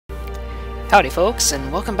Howdy folks,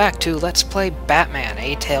 and welcome back to Let's Play Batman,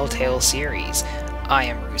 a Telltale series. I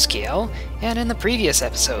am Ruzkiel, and in the previous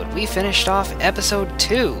episode we finished off episode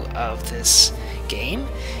 2 of this game.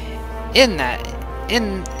 In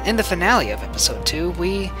the finale of episode 2,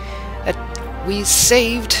 we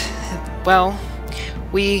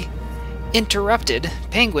interrupted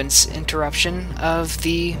Penguin's interruption of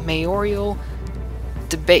the mayoral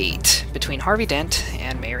debate between Harvey Dent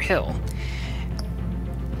and Mayor Hill.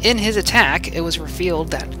 In his attack, it was revealed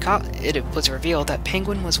that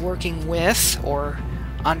Penguin was working with, or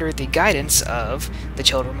under the guidance of, the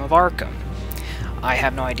Children of Arkham. I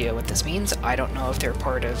have no idea what this means. I don't know if they're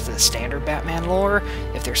part of the standard Batman lore,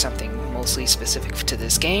 if there's something mostly specific to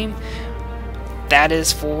this game. That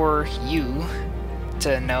is for you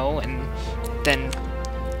to know, and then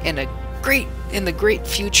in the great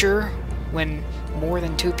future, when more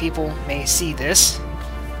than 2 people may see this,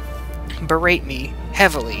 berate me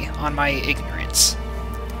heavily on my ignorance.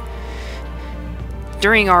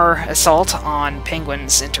 During our assault on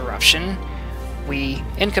Penguin's interruption, we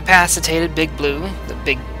incapacitated Big Blue, the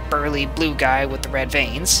big burly blue guy with the red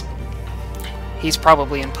veins. He's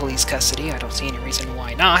probably in police custody. I don't see any reason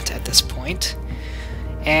why not at this point.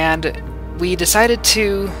 And we decided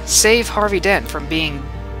to save Harvey Dent from being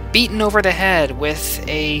beaten over the head with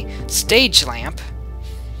a stage lamp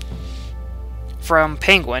from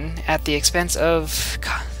Penguin at the expense of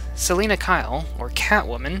Selina Kyle, or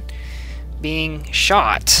Catwoman, being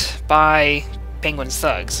shot by Penguin's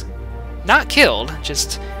thugs. Not killed,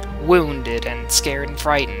 just wounded and scared and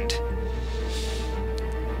frightened.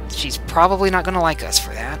 She's probably not going to like us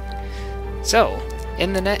for that. So,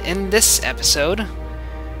 in this episode,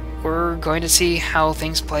 we're going to see how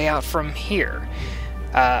things play out from here.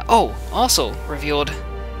 Also revealed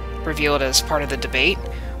as part of the debate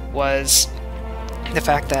was the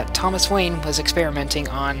fact that Thomas Wayne was experimenting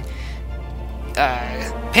on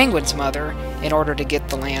Penguin's mother in order to get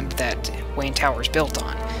the land that Wayne Towers built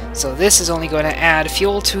on. So this is only going to add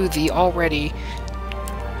fuel to the already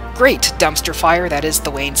great dumpster fire that is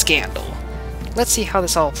the Wayne scandal. Let's see how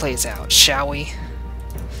this all plays out, shall we?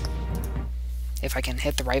 If I can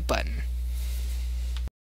hit the right button.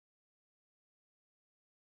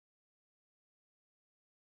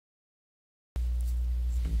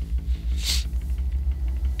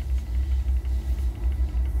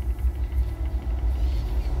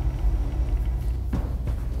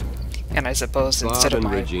 And I suppose instead of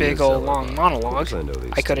my big old long monologue,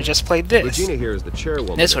 I could have just played this. Regina here is the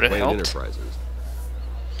chairwoman this would of have Wayne helped. Enterprises.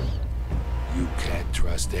 You can't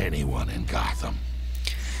trust anyone in Gotham.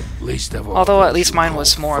 Least of all, although at least mine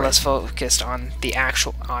was more or less focused on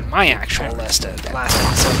my actual last episode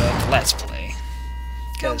of Let's Play,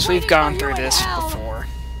 because we've gone through this before.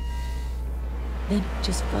 It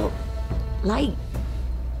just felt light,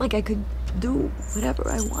 like I could do whatever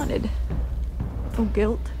I wanted. No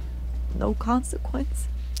guilt. No consequence.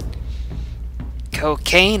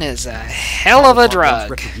 Cocaine is a hell of a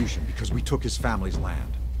drug. Retribution because we took his family's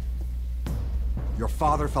land. Your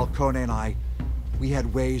father, Falcone, and I, we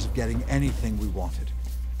had ways of getting anything we wanted.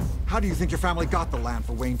 How do you think your family got the land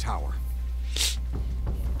for Wayne Tower?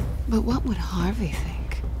 But what would Harvey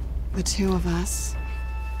think? The two of us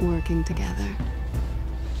working together.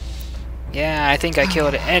 Yeah, I think I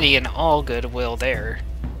killed any and all goodwill there.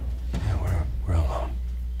 Yeah, we're alone.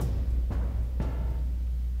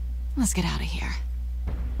 Let's get out of here.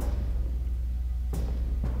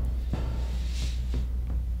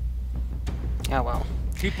 Oh well.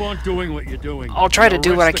 Keep on doing what you're doing. I'll try to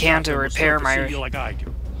do what I The can to rest of repair Gotham will see you like I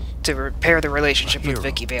do. the relationship with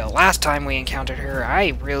Vicky Vale. Last time we encountered her,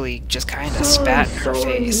 I really just kind of spat in her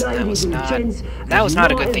face, and that was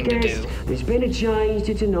not a good thing to do. There's been a change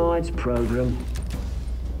to tonight's program.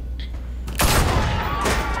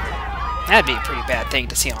 That'd be a pretty bad thing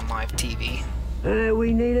to see on live TV.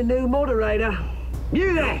 We need a new moderator.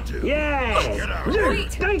 You there? Yes. Luke,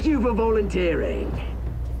 thank you for volunteering.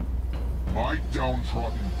 My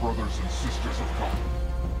downtrodden brothers and sisters of Gotham,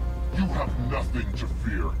 you have nothing to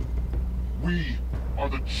fear. We are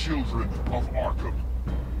the Children of Arkham.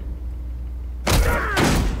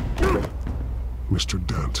 Mr.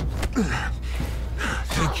 Dent.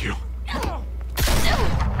 Thank you.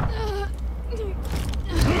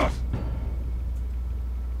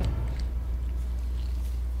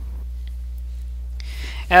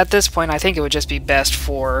 At this point, I think it would just be best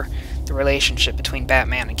for the relationship between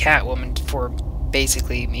Batman and Catwoman for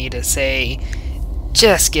basically me to say,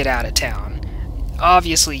 just get out of town.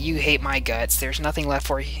 Obviously, you hate my guts. There's nothing left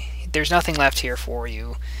here for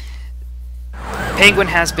you. Penguin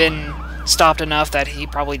has been stopped enough that he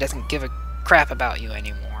probably doesn't give a crap about you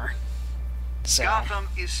anymore. So Gotham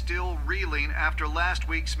is still reeling after last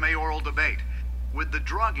week's mayoral debate. With the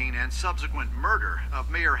drugging and subsequent murder of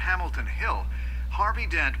Mayor Hamilton Hill, Harvey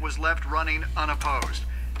Dent was left running unopposed.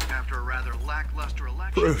 After a rather lackluster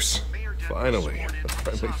election, Bruce, Mayor Dent finally, was sworn in a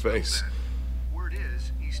friendly his hospital face. bed. Word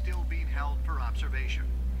is, he's still being held for observation.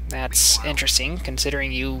 that's Meanwhile, interesting,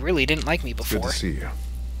 considering you really didn't like me before. Good to see you.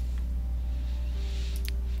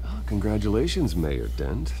 Oh, congratulations, Mayor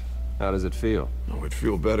Dent. How does it feel? Oh, it'd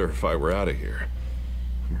feel better if I were out of here.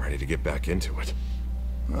 I'm ready to get back into it.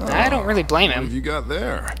 I don't really blame What him. have you got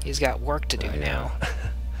there? He's got work to do now.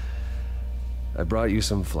 I brought you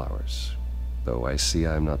some flowers, though I see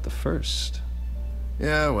I'm not the first.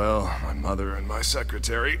 Yeah, well, my mother and my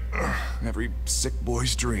secretary. Every sick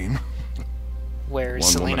boy's dream. Where's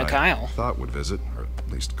One Selena woman Kyle? I thought would visit, or at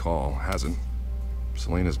least call, hasn't.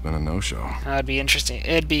 Selena's been a no-show. That'd be interesting.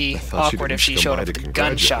 It'd be I thought she awkward didn't if she come showed by up to with a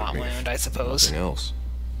congratulate gunshot me, wound, I suppose. Nothing else.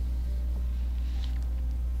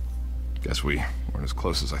 Guess we weren't as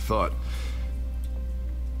close as I thought.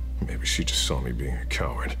 Maybe she just saw me being a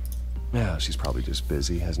coward. Yeah, she's probably just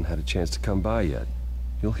busy, hasn't had a chance to come by yet.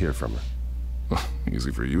 You'll hear from her.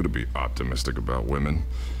 Easy for you to be optimistic about women.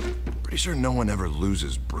 Pretty sure no one ever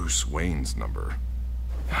loses Bruce Wayne's number.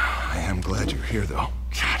 I am glad you're here, though.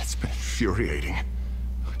 God, it's been infuriating.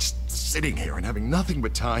 Just sitting here and having nothing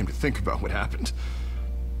but time to think about what happened.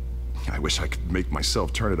 I wish I could make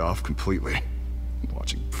myself turn it off completely.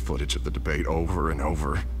 Watching footage of the debate over and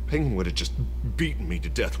over. Penguin would have just beaten me to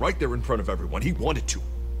death right there in front of everyone. He wanted to.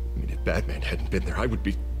 I mean, if Batman hadn't been there, I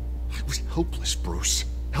was helpless, Bruce.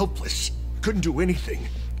 Helpless. Couldn't do anything.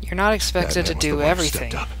 You're not expected to Batman was the do one who everything.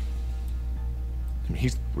 stepped up. I mean,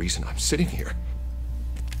 he's the reason I'm sitting here.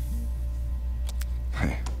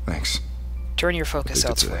 Hey, thanks. Turn your I focus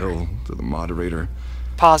think it's a elsewhere. hill to the moderator.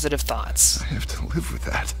 Positive thoughts. I have to live with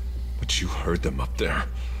that. But you heard them up there.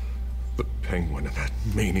 The Penguin and that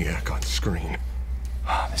maniac on screen.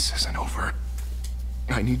 This isn't over.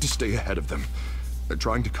 I need to stay ahead of them. They're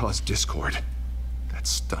trying to cause discord. That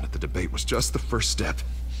stunt at the debate was just the first step.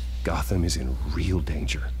 Gotham is in real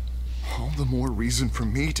danger. All the more reason for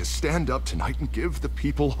me to stand up tonight and give the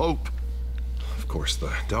people hope. Of course,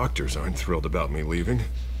 the doctors aren't thrilled about me leaving.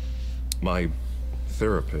 My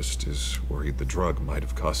therapist is worried the drug might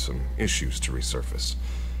have caused some issues to resurface.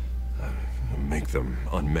 Make them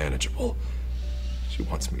unmanageable. She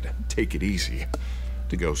wants me to take it easy,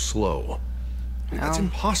 to go slow. I mean, that's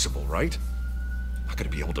impossible, right? I'm not gonna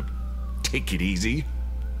be able to take it easy.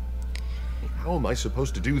 How am I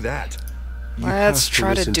supposed to do that? Let's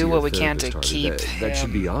try to listen do your what we can to therapist, keep Harvey. That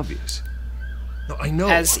should be obvious. No, I know.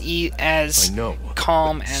 as I know.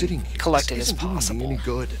 calm But and sitting here, collected this as isn't doing me possible. any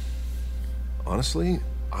good. Honestly,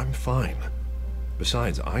 I'm fine.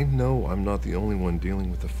 Besides, I know I'm not the only one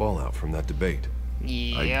dealing with the fallout from that debate.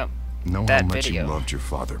 Yep. Know That how much video. you loved your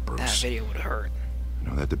father, Bruce. That video would hurt. I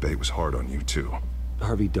know that debate was hard on you, too.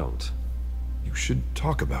 Harvey, don't. You should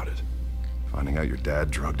talk about it. Finding out your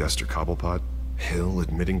dad drugged Esther Cobblepot, Hill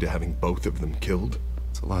admitting to having both of them killed.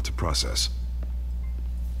 It's a lot to process.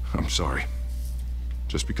 I'm sorry.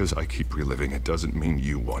 Just because I keep reliving it doesn't mean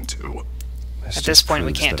you want to. At this point,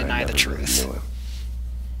 we can't deny the truth.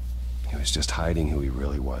 He was just hiding who he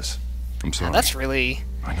really was. I'm sorry. That's really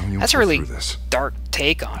I know you'll that's a pull really through this. dark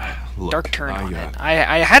take on it. Look, Dark turn on I, it. uh,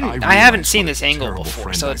 I I haven't seen realize this what a angle terrible before,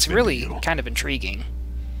 friend so I've it's been to really you. kind of intriguing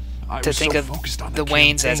I to was think so of focused on the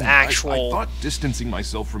Waynes as campaign. actual I thought distancing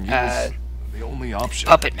myself from you was the only option.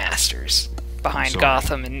 puppet masters behind sorry.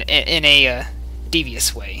 Gotham in a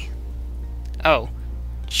devious way. Oh,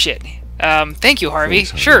 shit. Thank you, Harvey.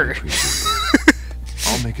 Thanks, Sure. I appreciate it.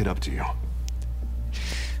 I'll make it up to you.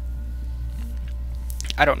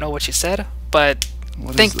 I don't know what you said, but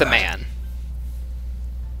What think is the that? man.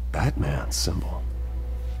 Batman symbol.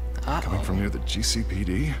 Coming from near the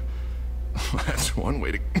GCPD? That's one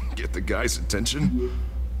way to get the guy's attention.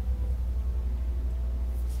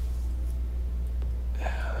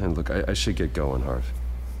 And look, I should get going, Harv.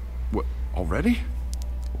 What, already?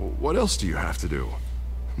 What else do you have to do?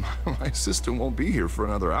 My assistant won't be here for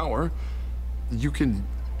another hour. You can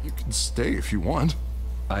stay if you want.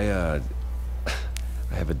 I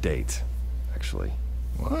have a date, actually.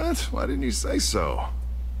 What? Why didn't you say so?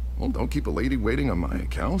 Well, don't keep a lady waiting on my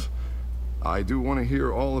account. I do want to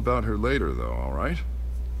hear all about her later, though, all right?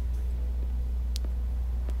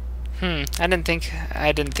 I didn't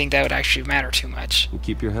think that would actually matter too much. You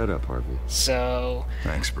keep your head up, Harvey. So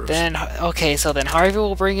Thanks, Bruce. then, okay, so then Harvey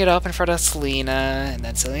will bring it up in front of Selena, and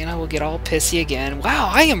then Selena will get all pissy again. Wow,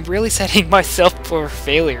 I am really setting myself for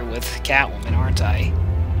failure with Catwoman, aren't I?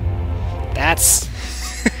 That's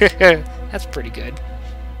that's pretty good.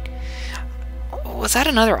 Was that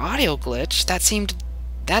another audio glitch? That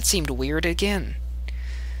seemed weird again.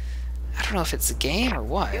 I don't know if it's the game or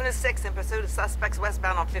what. Unit 6 in pursuit of suspects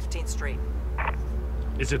westbound on 15th Street.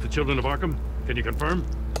 Is it the Children of Arkham? Can you confirm?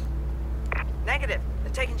 Negative.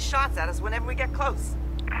 They're taking shots at us whenever we get close.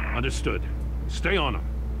 Understood. Stay on them.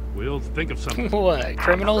 We'll think of something. What?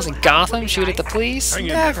 Criminals in Gotham shoot at the police? Hang in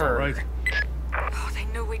there, Never. all right? Oh, they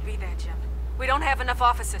knew we'd be there, Jim. We don't have enough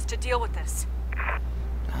officers to deal with this.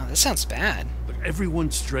 Oh, this sounds bad. Look,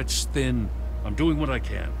 everyone's stretched thin. I'm doing what I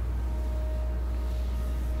can.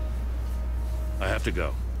 I have to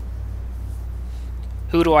go.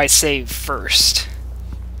 Who do I save first?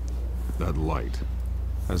 That light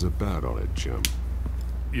has a bat on it, Jim.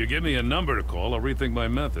 You give me a number to call, I'll rethink my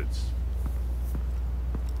methods.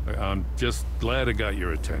 I'm just glad I got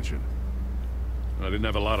your attention. I didn't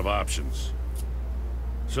have a lot of options.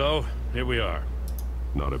 So, here we are.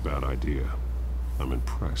 Not a bad idea. I'm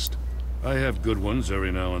impressed. I have good ones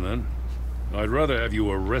every now and then. I'd rather have you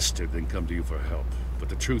arrested than come to you for help. But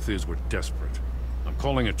the truth is, we're desperate. I'm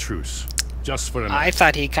calling a truce. Just for tonight. I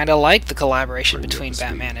thought he kind of liked the collaboration between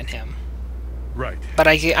Batman and him. Right. But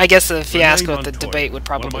I guess the fiasco at the debate would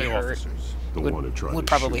probably hurt. Would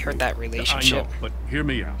probably hurt that relationship. I know, but hear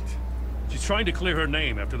me out. She's trying to clear her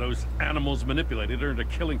name after those animals manipulated her into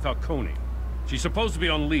killing Falcone. She's supposed to be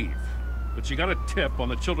on leave, but she got a tip on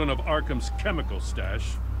the Children of Arkham's chemical stash,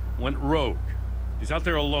 went rogue. She's out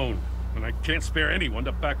there alone, and I can't spare anyone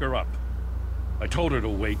to back her up. I told her to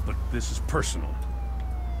wait, but this is personal.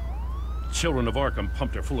 Children of Arkham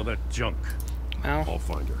pumped her full of that junk. Well, I'll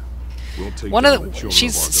find her. We'll take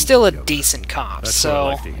she's still a decent cop, That's so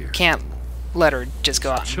what I like to hear. can't let her just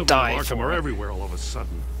go out and Children die of Arkham for are it. everywhere all of a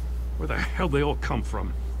sudden. Where the hell they all come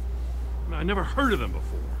from? I never heard of them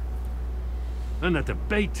before. And that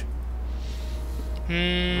debate.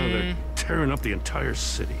 Now they're tearing up the entire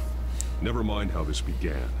city. Never mind how this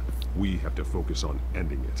began. We have to focus on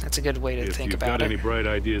ending it. That's a good way to think about If you've got it. any bright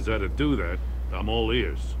ideas how to do that, I'm all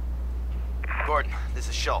ears. Gordon, this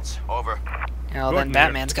is Schultz. Over. Well, then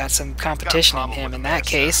Batman's got some competition in him in that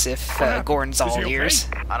case, if Gordon's all ears.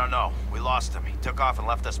 I don't know. We lost him. He took off and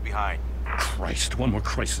left us behind. Christ, one more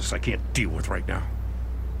crisis I can't deal with right now.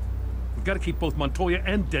 We've got to keep both Montoya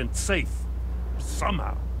and Dent safe.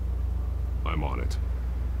 Somehow. I'm on it.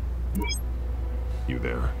 You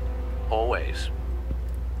there? Always.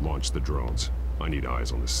 Launch the drones. I need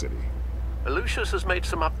eyes on the city. Lucius has made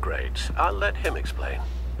some upgrades. I'll let him explain.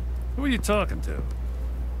 Who are you talking to?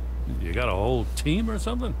 You got a whole team or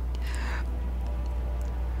something?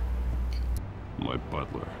 My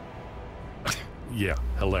butler. Yeah,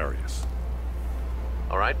 hilarious.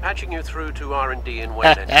 All right, patching you through to R&D in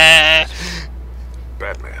Wayne.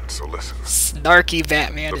 Batman, so listen. Snarky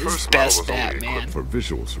Batman The is first model best was only Batman. equipped for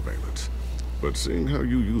visual surveillance. But seeing how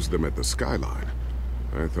you use them at the skyline,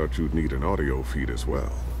 I thought you'd need an audio feed as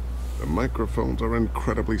well. The microphones are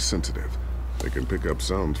incredibly sensitive. They can pick up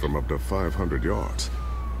sounds from up to 500 yards.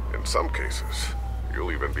 In some cases,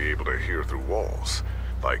 you'll even be able to hear through walls,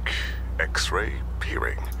 like X-ray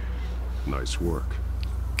peering. Nice work.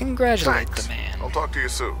 Congratulate Thanks. the man. I'll talk to you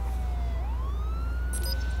soon.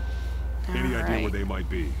 Any idea Alright. where they might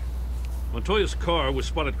be? Montoya's car was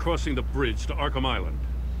spotted crossing the bridge to Arkham Island.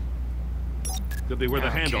 Could be where the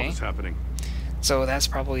Okay. handoff is happening. So that's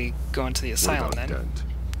probably going to the asylum then.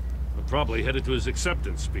 We're probably headed to his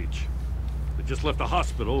acceptance speech. They just left the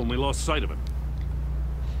hospital and we lost sight of him.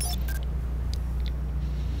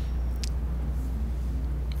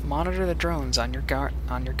 Monitor the drones on your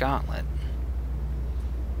gauntlet.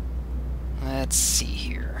 Let's see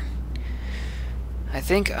here. I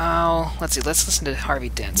think let's see. Let's listen to Harvey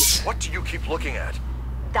Dent's. What do you keep looking at?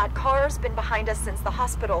 That car's been behind us since the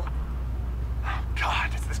hospital.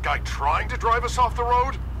 God, is this guy trying to drive us off the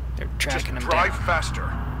road? They're tracking him Drive down. faster.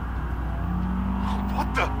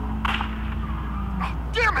 What the? Oh,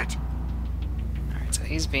 damn it! Alright, so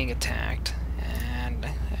he's being attacked, and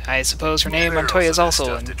I suppose Renee Montoya is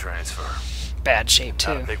also in bad shape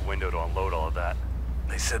Not a too. big window to unload all of that.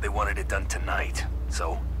 They said they wanted it done tonight,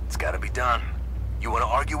 so it's gotta be done. You wanna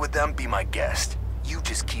argue with them? Be my guest. You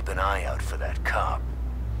just keep an eye out for that cop.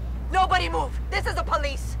 Nobody move! This is the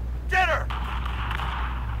police! Get her!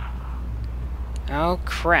 Oh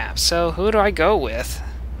crap! So who do I go with?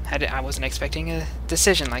 I wasn't expecting a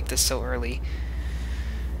decision like this so early.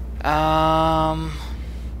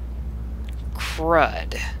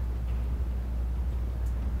 Crud.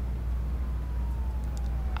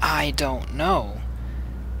 I don't know.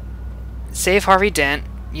 Save Harvey Dent.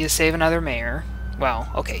 You save another mayor. Well,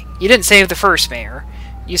 okay. You didn't save the first mayor.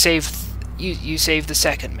 You saved the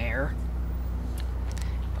second mayor.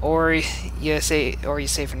 Or you save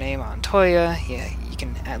her name on Toya. Yeah, you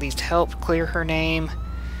can at least help clear her name.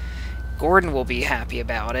 Gordon will be happy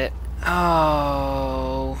about it.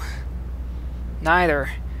 Oh, neither.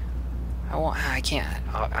 I can't.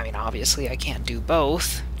 I mean, obviously, I can't do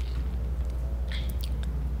both.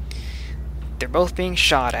 They're both being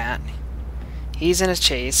shot at. He's in a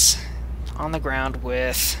chase on the ground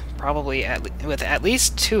with probably at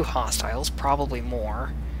least 2 hostiles, probably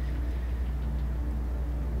more.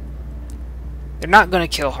 They're not going to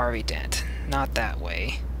kill Harvey Dent. Not that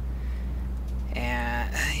way. And,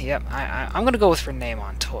 yep, I'm going to go with Renee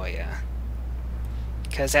Montoya.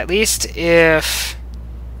 Because at least if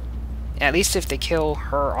they kill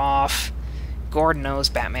her off, Gordon knows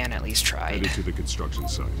Batman at least tried. Headed to the construction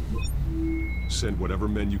site. Send whatever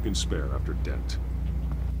men you can spare after Dent.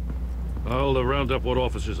 I'll round up what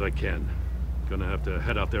officers I can. Gonna have to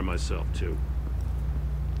head out there myself, too.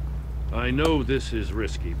 I know this is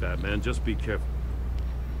risky, Batman. Just be careful.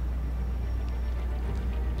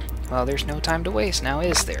 Well, there's no time to waste now,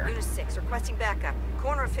 is there? Unit 6, requesting backup.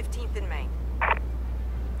 Corner of 15th and Main.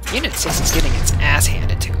 Unit 6 is getting its ass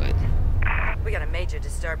handed to it. We got a major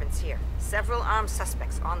disturbance here. Several armed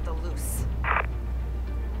suspects on the loose.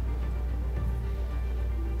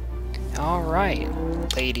 Alright,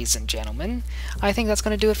 ladies and gentlemen, I think that's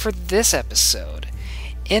going to do it for this episode.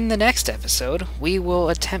 In the next episode, we will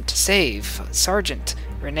attempt to save Sergeant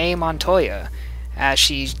Renee Montoya as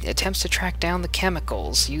she attempts to track down the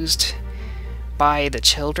chemicals used by the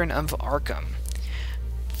Children of Arkham.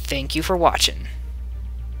 Thank you for watching.